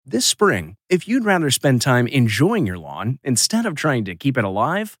This spring, if you'd rather spend time enjoying your lawn instead of trying to keep it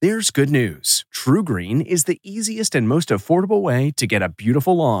alive, there's good news. TruGreen is the easiest and most affordable way to get a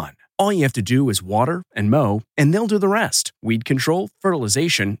beautiful lawn. All you have to do is water and mow, and they'll do the rest. Weed control,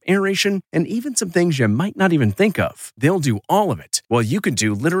 fertilization, aeration, and even some things you might not even think of. They'll do all of it, while you can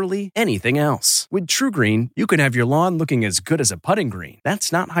do literally anything else. With TruGreen, you can have your lawn looking as good as a putting green.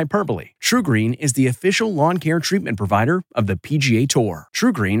 That's not hyperbole. TruGreen is the official lawn care treatment provider of the PGA Tour.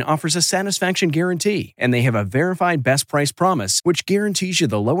 TruGreen offers a satisfaction guarantee, and they have a verified best price promise, which guarantees you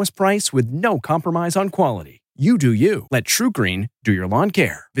the lowest price with no compromise on quality. You do you. Let TruGreen do your lawn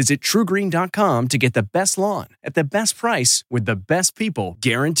care. Visit TruGreen.com to get the best lawn at the best price with the best people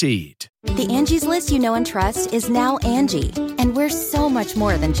guaranteed. The Angie's List you know and trust is now Angie, and we're so much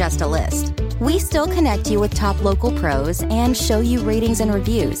more than just a list. We still connect you with top local pros and show you ratings and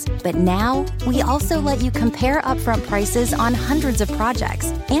reviews, but now we also let you compare upfront prices on hundreds of projects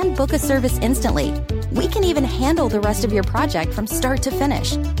and book a service instantly. We can even handle the rest of your project from start to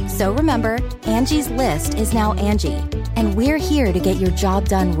finish. So remember, Angie's List is now Angie, and we're here to get your job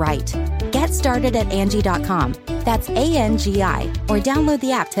done right. Get started at Angie.com. That's ANGI, or download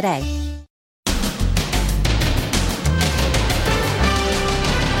the app today.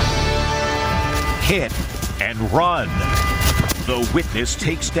 Hit and run. The witness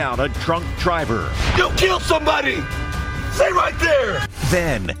takes down a drunk driver. You killed somebody! Stay right there!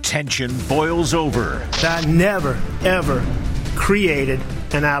 Then tension boils over. I never, ever created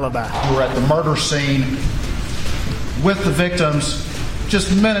an alibi. We're at the murder scene with the victims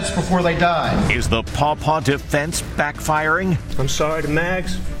just minutes before they died. Is the Paw Paw defense backfiring? I'm sorry to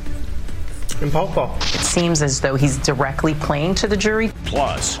Mags and Paw Paw. It seems as though he's directly playing to the jury.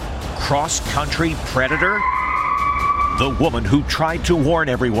 Plus, cross-country predator? The woman who tried to warn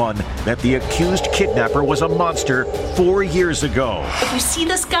everyone that the accused kidnapper was a monster 4 years ago. If you see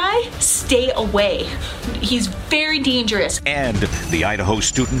this guy, stay away. He's very dangerous. And the Idaho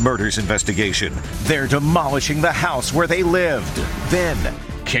student murders investigation. They're demolishing the house where they lived. Then,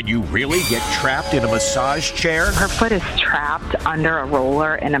 can you really get trapped in a massage chair? Her foot is trapped under a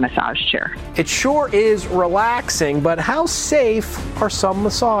roller in a massage chair. It sure is relaxing, but how safe are some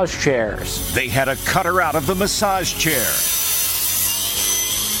massage chairs? They had to cut her out of the massage chair.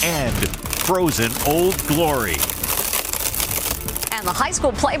 And frozen Old Glory. And the high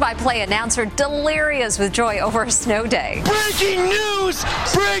school play-by-play announcer delirious with joy over a snow day. Breaking news!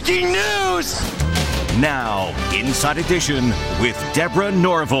 Breaking news! Now, Inside Edition with Deborah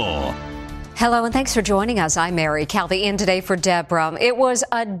Norville. Hello, and thanks for joining us. I'm Mary Calvi in today for Deborah. It was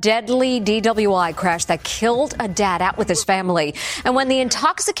a deadly DWI crash that killed a dad out with his family. And when the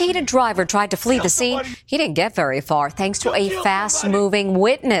intoxicated driver tried to flee the scene, he didn't get very far thanks to a fast-moving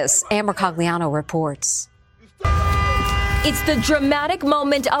witness. Amber Cogliano reports. It's the dramatic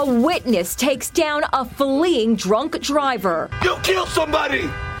moment a witness takes down a fleeing drunk driver. You killed somebody!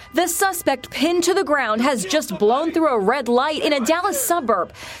 The suspect pinned to the ground has just blown through a red light in a Dallas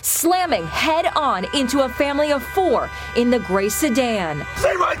suburb, slamming head-on into a family of 4 in the gray sedan.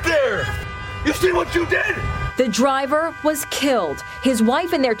 Stay right there! You see what you did? The driver was killed. His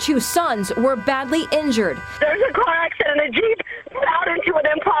wife and their 2 sons were badly injured. There's a car accident. A Jeep plowed into an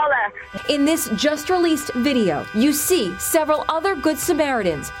Impala. In this just-released video, you see several other Good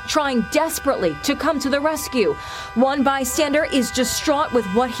Samaritans trying desperately to come to the rescue. One bystander is distraught with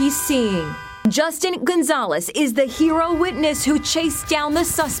what he's seeing. Justin Gonzalez is the hero witness who chased down the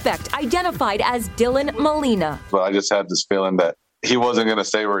suspect, identified as Dylan Molina. But I just had this feeling that he wasn't going to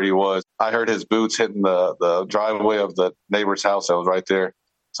stay where he was. I heard his boots hitting the driveway of the neighbor's house that was right there.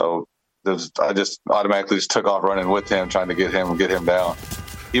 So I just automatically just took off running with him, trying to get him down.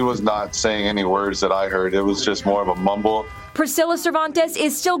 He was not saying any words that I heard. It was just more of a mumble. Priscilla Cervantes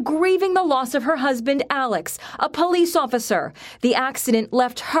is still grieving the loss of her husband, Alex, a police officer. The accident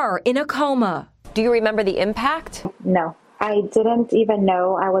left her in a coma. Do you remember the impact? No, I didn't even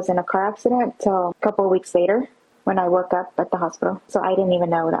know I was in a car accident till a couple of weeks later when I woke up at the hospital. So I didn't even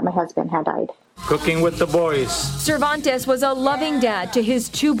know that my husband had died. Cooking with the boys. Cervantes was a loving dad to his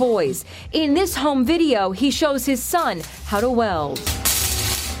 2 boys. In this home video, he shows his son how to weld.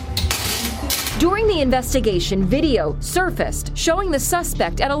 During the investigation, video surfaced showing the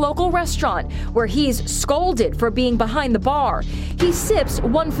suspect at a local restaurant where he's scolded for being behind the bar. He sips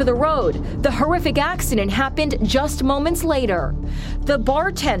one for the road. The horrific accident happened just moments later. The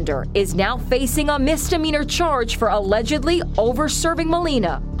bartender is now facing a misdemeanor charge for allegedly over-serving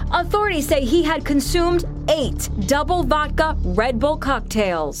Molina. Authorities say he had consumed 8 double vodka Red Bull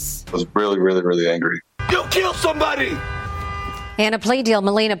cocktails. I was really, really, really angry. You killed somebody! In a plea deal,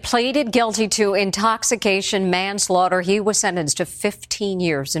 Molina pleaded guilty to intoxication manslaughter. He was sentenced to 15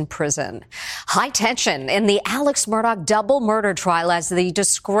 years in prison. High tension in the Alex Murdaugh double murder trial as the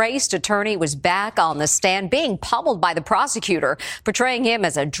disgraced attorney was back on the stand, being pummeled by the prosecutor, portraying him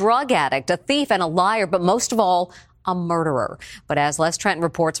as a drug addict, a thief, and a liar, but most of all, a murderer. But as Les Trenton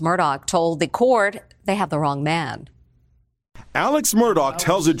reports, Murdaugh told the court they have the wrong man. Alex Murdaugh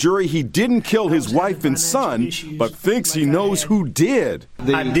tells a jury he didn't kill his wife and son, but thinks he knows who did.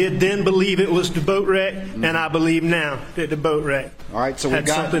 I did then believe it was the boat wreck, and I believe now that the boat wreck had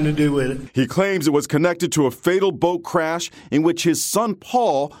something to do with it. He claims it was connected to a fatal boat crash in which his son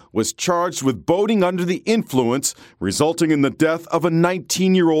Paul was charged with boating under the influence, resulting in the death of a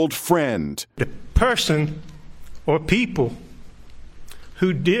 19-year-old friend. The person or people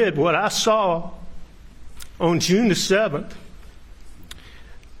who did what I saw on June the 7th,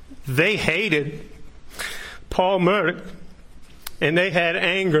 they hated Paul Murdaugh, and they had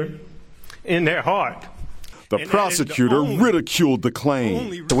anger in their heart. The prosecutor ridiculed the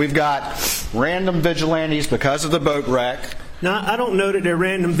claim. So we've got random vigilantes because of the boat wreck. No, I don't know that they're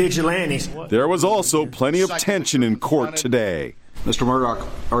random vigilantes. There was also plenty of tension in court today. Mr. Murdaugh,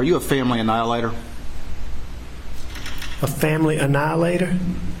 are you a family annihilator? A family annihilator?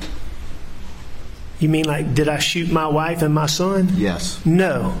 You mean like, did I shoot my wife and my son? Yes.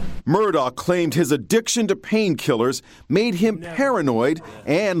 No. Murdaugh claimed his addiction to painkillers made him paranoid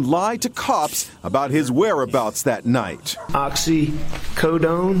and lied to cops about his whereabouts that night.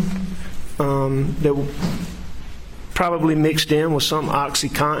 Oxycodone, that probably mixed in with some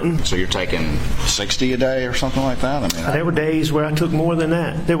OxyContin. So you're taking 60 a day or something like that? I mean, there were days where I took more than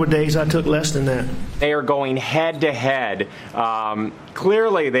that. There were days I took less than that. They are going head to head.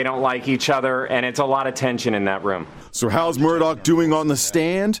 Clearly, they don't like each other, and it's a lot of tension in that room. So how's Murdaugh doing on the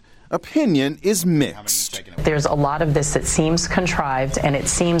stand? Opinion is mixed. There's a lot of this that seems contrived, and it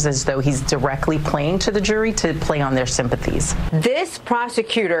seems as though he's directly playing to the jury to play on their sympathies. This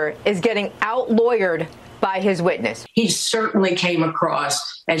prosecutor is getting out-lawyered by his witness. He certainly came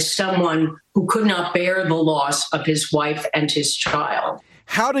across as someone who could not bear the loss of his wife and his child.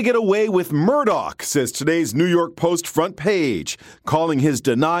 How to get away with Murdaugh, says today's New York Post front page, calling his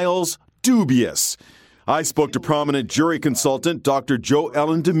denials dubious. I spoke to prominent jury consultant Dr. Jo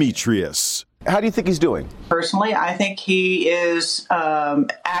Ellen Demetrius. How do you think he's doing? Personally, I think he is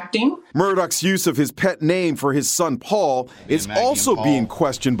acting. Murdaugh's use of his pet name for his son Paul is also being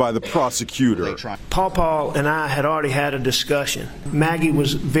questioned by the prosecutor. Paul and I had already had a discussion. Maggie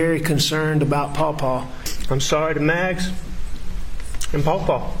was very concerned about Paul. I'm sorry to Mags and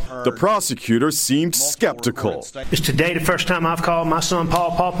Paul. The prosecutor seemed skeptical. Is today the first time I've called my son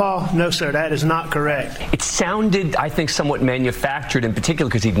Paul? No, sir, that is not correct. It sounded, I think, somewhat manufactured, in particular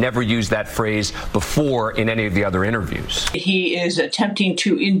because he'd never used that phrase before in any of the other interviews. He is attempting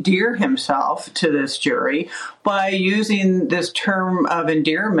to endear himself to this jury by using this term of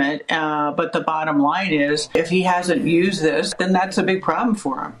endearment, but the bottom line is, if he hasn't used this, then that's a big problem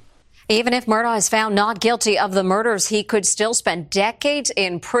for him. Even if Murdaugh is found not guilty of the murders, he could still spend decades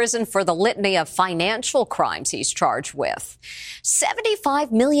in prison for the litany of financial crimes he's charged with.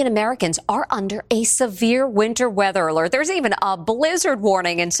 75 million Americans are under a severe winter weather alert. There's even a blizzard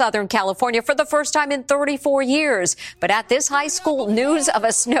warning in Southern California for the first time in 34 years. But at this high school, news of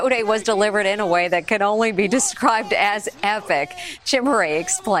a snow day was delivered in a way that can only be described as epic. Jim Murray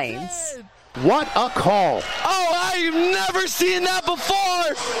explains. What a call. Oh, I've never seen that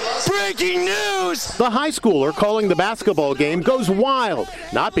before. Breaking news. The high schooler calling the basketball game goes wild,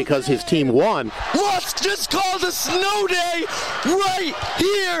 not because his team won. Lusk just called a snow day right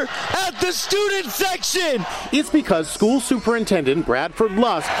here at the student section. It's because school superintendent Bradford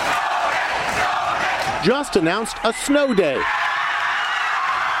Lusk just announced a snow day.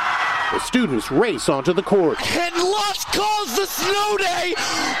 The students race onto the court. And Lusk calls the snow day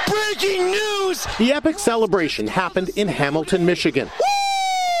breaking news. The epic celebration happened in Hamilton, Michigan.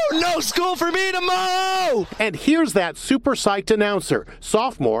 Woo! No school for me tomorrow. And here's that super psyched announcer,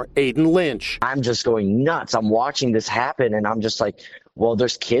 sophomore Aiden Lynch. I'm just going nuts. I'm watching this happen, and I'm just like, well,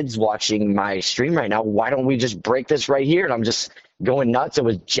 there's kids watching my stream right now. Why don't we just break this right here? And I'm just going nuts. It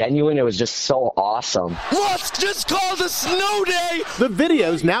was genuine. It was just so awesome. Lusk just called a snow day. The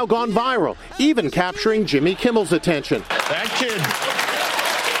video's now gone viral, even capturing Jimmy Kimmel's attention. That kid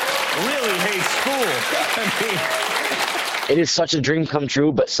really hates school. It is such a dream come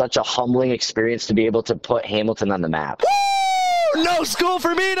true, but such a humbling experience to be able to put Hamilton on the map. No school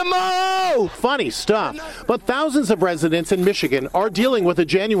for me tomorrow! Funny stuff. But thousands of residents in Michigan are dealing with a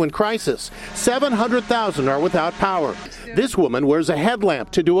genuine crisis. 700,000 are without power. This woman wears a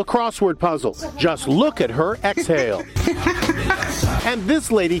headlamp to do a crossword puzzle. Just look at her exhale. And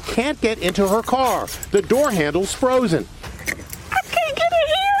this lady can't get into her car. The door handle's frozen. I can't get in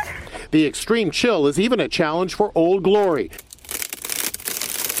here! The extreme chill is even a challenge for Old Glory,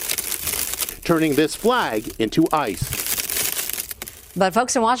 turning this flag into ice. But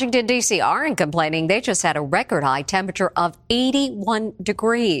folks in Washington, D.C. aren't complaining. They just had a record high temperature of 81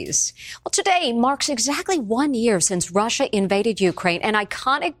 degrees. Well, today marks exactly 1 year since Russia invaded Ukraine, and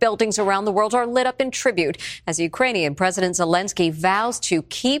iconic buildings around the world are lit up in tribute as Ukrainian President Zelensky vows to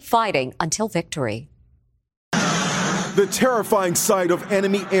keep fighting until victory. The terrifying sight of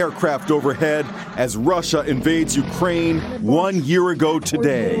enemy aircraft overhead as Russia invades Ukraine 1 year ago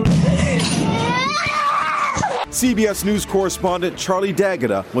today. CBS News correspondent Charlie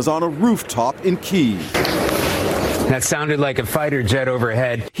D'Agata was on a rooftop in Kyiv. That sounded like a fighter jet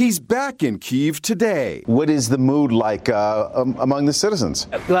overhead. He's back in Kyiv today. What is the mood like among the citizens?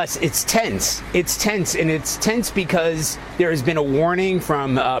 Les, it's tense. It's tense, and it's tense because there has been a warning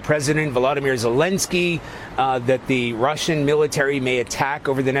from President Volodymyr Zelensky that the Russian military may attack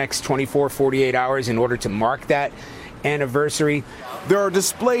over the next 48 hours in order to mark that anniversary. There are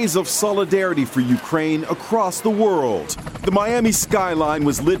displays of solidarity for Ukraine across the world. The Miami skyline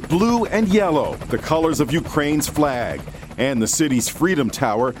was lit blue and yellow, the colors of Ukraine's flag. And the city's Freedom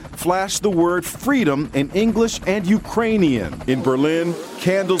Tower flashed the word freedom in English and Ukrainian. In Berlin,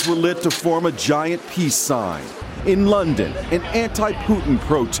 candles were lit to form a giant peace sign. In London, an anti-Putin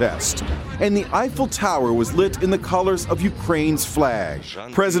protest. And the Eiffel Tower was lit in the colors of Ukraine's flag.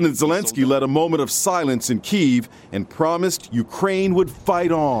 President Zelensky led a moment of silence in Kyiv and promised Ukraine would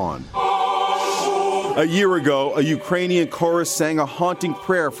fight on. A year ago, a Ukrainian chorus sang a haunting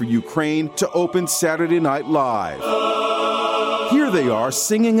prayer for Ukraine to open Saturday Night Live. Here they are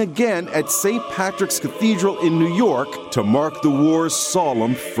singing again at St. Patrick's Cathedral in New York to mark the war's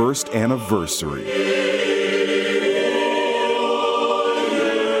solemn first anniversary.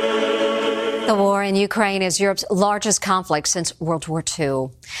 The war in Ukraine is Europe's largest conflict since World War II.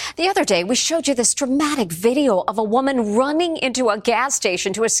 The other day, we showed you this dramatic video of a woman running into a gas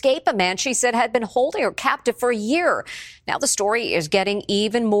station to escape a man she said had been holding her captive for a year. Now the story is getting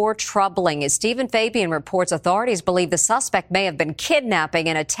even more troubling. As Stephen Fabian reports, authorities believe the suspect may have been kidnapping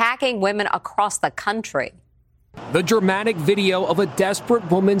and attacking women across the country. The dramatic video of a desperate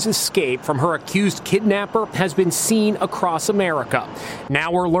woman's escape from her accused kidnapper has been seen across America.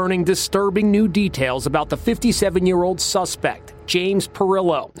 Now we're learning disturbing new details about the 57-year-old suspect, James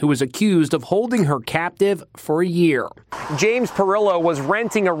Perillo, who was accused of holding her captive for a year. James Perillo was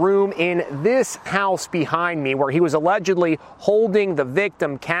renting a room in this house behind me where he was allegedly holding the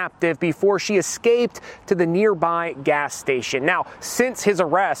victim captive before she escaped to the nearby gas station. Now, since his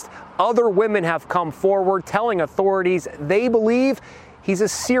arrest, other women have come forward telling authorities they believe he's a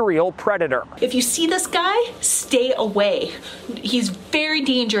serial predator. If you see this guy, stay away. He's very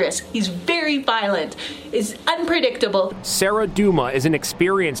dangerous. He's very violent. Is unpredictable. Sarah Duma is an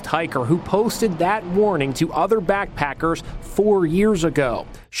experienced hiker who posted that warning to other backpackers 4 years ago.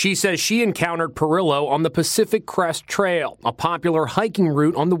 She says she encountered Perillo on the Pacific Crest Trail, a popular hiking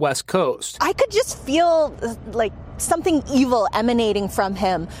route on the West Coast. I could just feel like something evil emanating from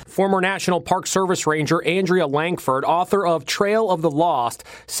him. Former National Park Service Ranger Andrea Langford, author of Trail of the Lost,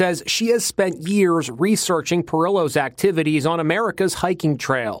 says she has spent years researching Perillo's activities on America's hiking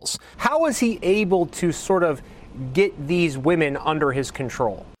trails. How is he able to sort of get these women under his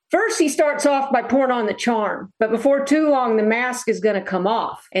control? First, he starts off by pouring on the charm, but before too long, the mask is going to come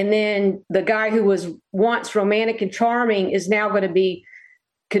off. And then the guy who was once romantic and charming is now going to be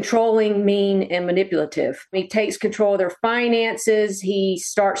controlling, mean, and manipulative. He takes control of their finances. He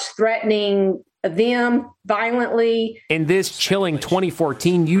starts threatening them violently. In this chilling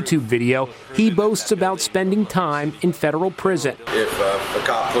 2014 YouTube video, he boasts about spending time in federal prison. If a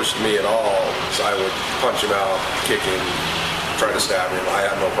cop pushed me at all, I would punch him out, kick him, try to stab him. I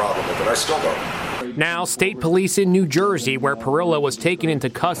have no problem with it. I still don't. Now, state police in New Jersey, where Perillo was taken into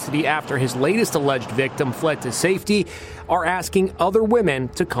custody after his latest alleged victim fled to safety, are asking other women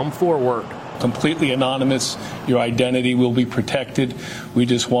to come forward. Completely anonymous. Your identity will be protected. We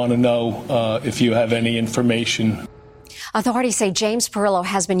just want to know if you have any information. Authorities say James Perillo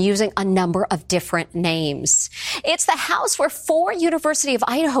has been using a number of different names. It's the house where 4 University of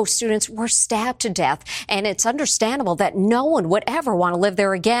Idaho students were stabbed to death, and it's understandable that no one would ever want to live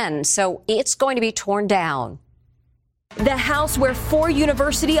there again, so it's going to be torn down. The house where 4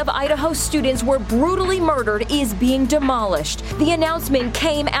 University of Idaho students were brutally murdered is being demolished. The announcement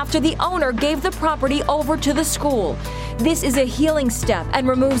came after the owner gave the property over to the school. This is a healing step and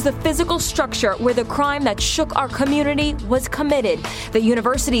removes the physical structure where the crime that shook our community was committed, the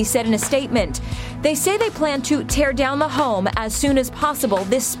university said in a statement. They say they plan to tear down the home as soon as possible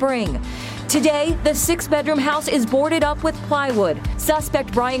this spring. Today, the 6-bedroom house is boarded up with plywood.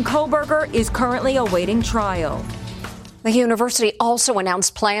 Suspect Brian Koberger is currently awaiting trial. The university also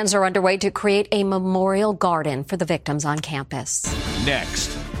announced plans are underway to create a memorial garden for the victims on campus.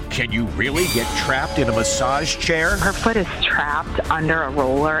 Next, can you really get trapped in a massage chair? Her foot is trapped under a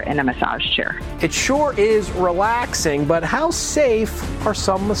roller in a massage chair. It sure is relaxing, but how safe are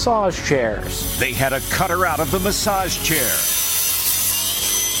some massage chairs? They had to cut her out of the massage chair.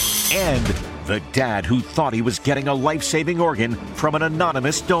 And the dad who thought he was getting a life-saving organ from an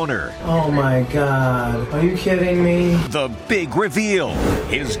anonymous donor. Oh my God. Are you kidding me? The big reveal.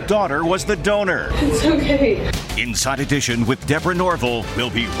 His daughter was the donor. It's okay. Inside Edition with Deborah Norville. We'll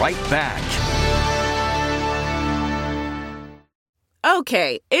be right back.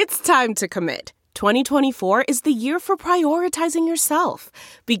 Okay, it's time to commit. 2024 is the year for prioritizing yourself.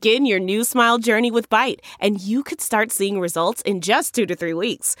 Begin your new smile journey with Byte, and you could start seeing results in just 2 to 3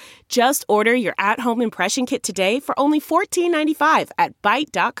 weeks. Just order your at-home impression kit today for only $14.95 at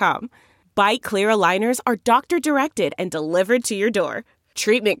Byte.com. Byte Clear aligners are doctor-directed and delivered to your door.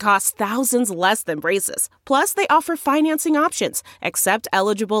 Treatment costs thousands less than braces. Plus, they offer financing options, accept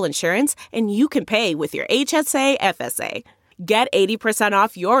eligible insurance, and you can pay with your HSA FSA. Get 80%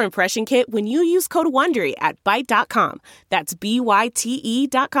 off your impression kit when you use code WONDERY at Byte.com. That's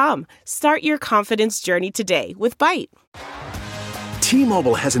BYTE.com. Start your confidence journey today with Byte.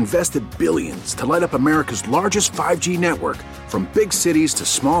 T-Mobile has invested billions to light up America's largest 5G network, from big cities to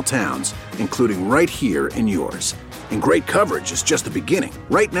small towns, including right here in yours. And great coverage is just the beginning.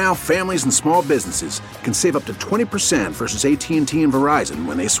 Right now, families and small businesses can save up to 20% versus AT&T and Verizon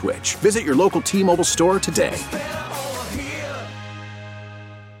when they switch. Visit your local T-Mobile store today.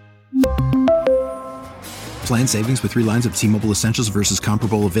 Plan savings with 3 lines of T-Mobile Essentials versus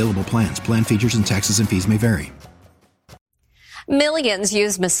comparable available plans. Plan features and taxes and fees may vary. Millions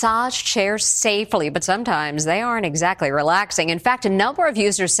use massage chairs safely, but sometimes they aren't exactly relaxing. In fact, a number of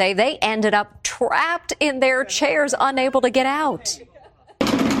users say they ended up trapped in their chairs, unable to get out.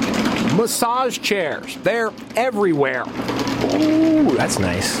 Massage chairs, they're everywhere. Ooh, that's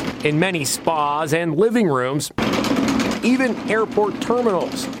nice. In many spas and living rooms, even airport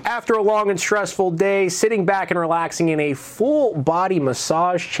terminals. After a long and stressful day, sitting back and relaxing in a full-body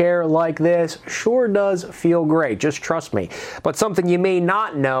massage chair like this sure does feel great, just trust me. But something you may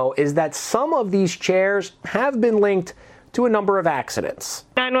not know is that some of these chairs have been linked to a number of accidents.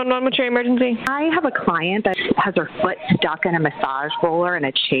 911, what's your emergency? I have a client that has her foot stuck in a massage roller in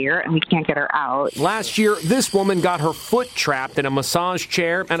a chair, and we can't get her out. Last year, this woman got her foot trapped in a massage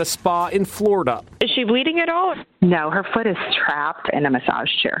chair at a spa in Florida. Is she bleeding at all? No, her foot is trapped in a massage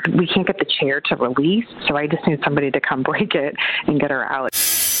chair. We can't get the chair to release, so I just need somebody to come break it and get her out.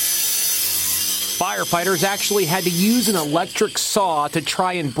 Firefighters actually had to use an electric saw to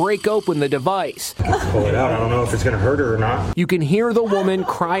try and break open the device. Pull it out. I don't know if it's going to hurt her or not. You can hear the woman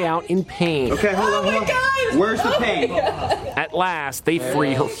cry out in pain. Okay, hold on. God. Where's the pain? At last, they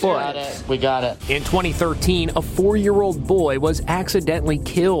free her foot. We got it. In 2013, a 4-year-old boy was accidentally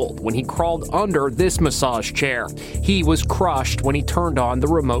killed when he crawled under this massage chair. He was crushed when he turned on the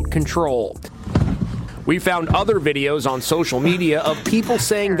remote control. We found other videos on social media of people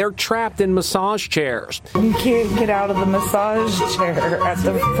saying they're trapped in massage chairs. We can't get out of the massage chair at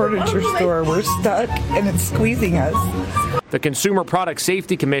the furniture store. We're stuck and it's squeezing us. The Consumer Product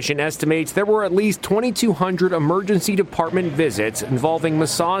Safety Commission estimates there were at least 2,200 emergency department visits involving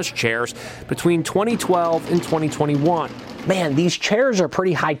massage chairs between 2012 and 2021. Man, these chairs are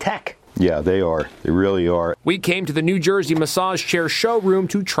pretty high tech. Yeah, they are. They really are. We came to the New Jersey Massage Chair Showroom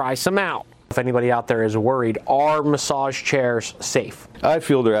to try some out. If anybody out there is worried, are massage chairs safe? I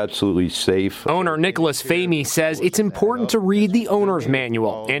feel they're absolutely safe. Owner Nicholas Famey says it's important to read the owner's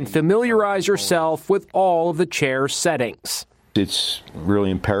manual and familiarize yourself with all of the chair's settings. It's really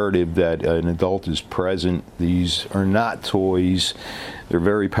imperative that an adult is present. These are not toys. They're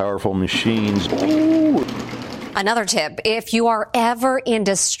very powerful machines. Ooh. Another tip, if you are ever in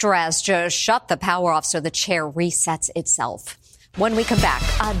distress, just shut the power off so the chair resets itself. When we come back,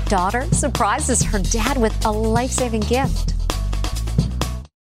 a daughter surprises her dad with a life-saving gift.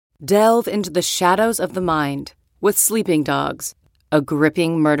 Delve into the shadows of the mind with Sleeping Dogs, a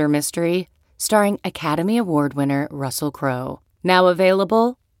gripping murder mystery starring Academy Award winner Russell Crowe. Now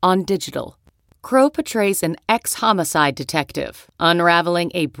available on digital. Crow portrays an ex-homicide detective,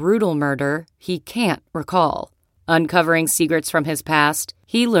 unraveling a brutal murder he can't recall. Uncovering secrets from his past,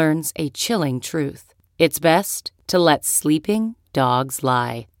 he learns a chilling truth. It's best to let sleeping dogs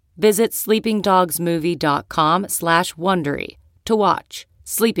lie. Visit sleepingdogsmovie.com/Wondery to watch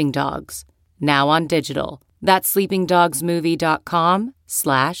Sleeping Dogs, now on digital. That's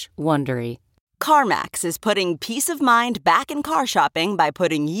sleepingdogsmovie.com/Wondery. CarMax is putting peace of mind back in car shopping by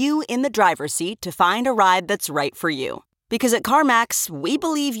putting you in the driver's seat to find a ride that's right for you. Because at CarMax, we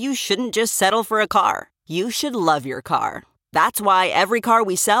believe you shouldn't just settle for a car. You should love your car. That's why every car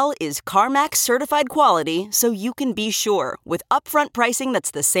we sell is CarMax certified quality, so you can be sure with upfront pricing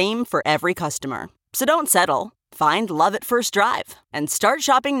that's the same for every customer. So don't settle. Find love at first drive and start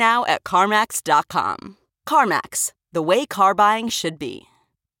shopping now at CarMax.com. CarMax, the way car buying should be.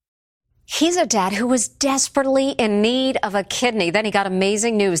 He's a dad who was desperately in need of a kidney. Then he got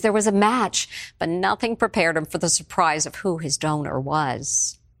amazing news. There was a match, but nothing prepared him for the surprise of who his donor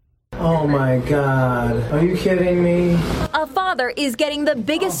was. Oh my God. Are you kidding me? A father is getting the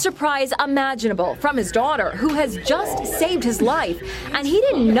biggest surprise imaginable from his daughter, who has just saved his life. And he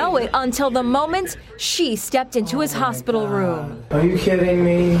didn't know it until the moment she stepped into his hospital room. Are you kidding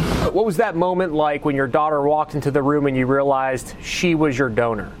me? What was that moment like when your daughter walked into the room and you realized she was your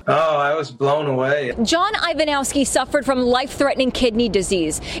donor? Oh, I was blown away. John Ivanowski suffered from life-threatening kidney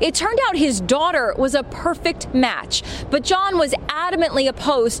disease. It turned out his daughter was a perfect match, but John was adamantly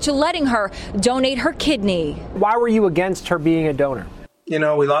opposed to letting her donate her kidney. Why were you against her being a donor? You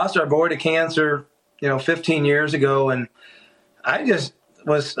know, we lost our boy to cancer, 15 years ago, and I just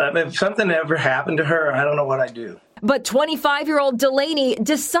was, if something ever happened to her, I don't know what I'd do. But 25-year-old Delaney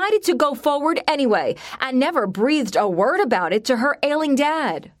decided to go forward anyway and never breathed a word about it to her ailing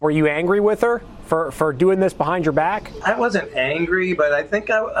dad. Were you angry with her for doing this behind your back? I wasn't angry, but I think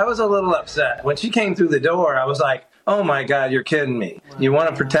I was a little upset. When she came through the door, I was like, oh my God, you're kidding me. You want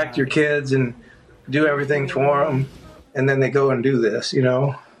to protect your kids and do everything for them, and then they go and do this,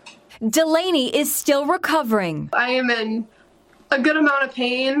 Delaney is still recovering. I am in a good amount of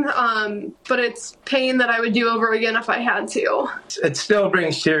pain, but it's pain that I would do over again if I had to. It still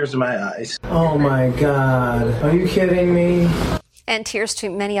brings tears to my eyes. Oh my God. Are you kidding me? And tears to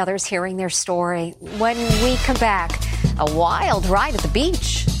many others hearing their story. When we come back, a wild ride at the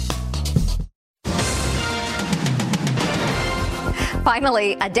beach.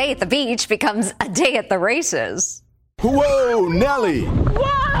 Finally, a day at the beach becomes a day at the races. Whoa, Nelly!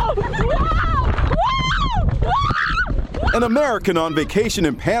 Whoa! Whoa! Whoa! An American on vacation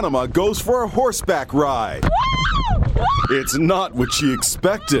in Panama goes for a horseback ride. It's not what she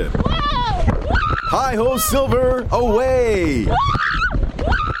expected. Hi-ho, Silver, away!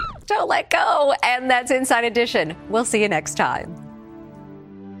 Don't let go. And that's Inside Edition. We'll see you next time.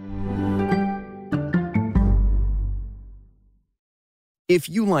 If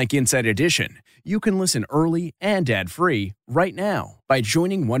you like Inside Edition, you can listen early and ad-free right now by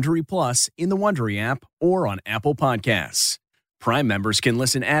joining Wondery Plus in the Wondery app or on Apple Podcasts. Prime members can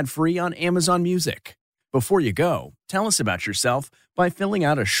listen ad-free on Amazon Music. Before you go, tell us about yourself by filling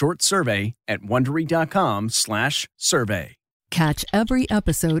out a short survey at Wondery.com/survey. Catch every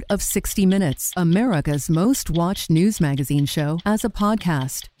episode of 60 Minutes, America's most watched news magazine show, as a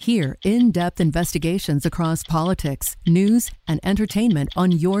podcast. Hear in-depth investigations across politics, news, and entertainment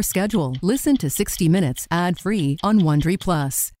on your schedule. Listen to 60 Minutes ad-free on Wondery Plus.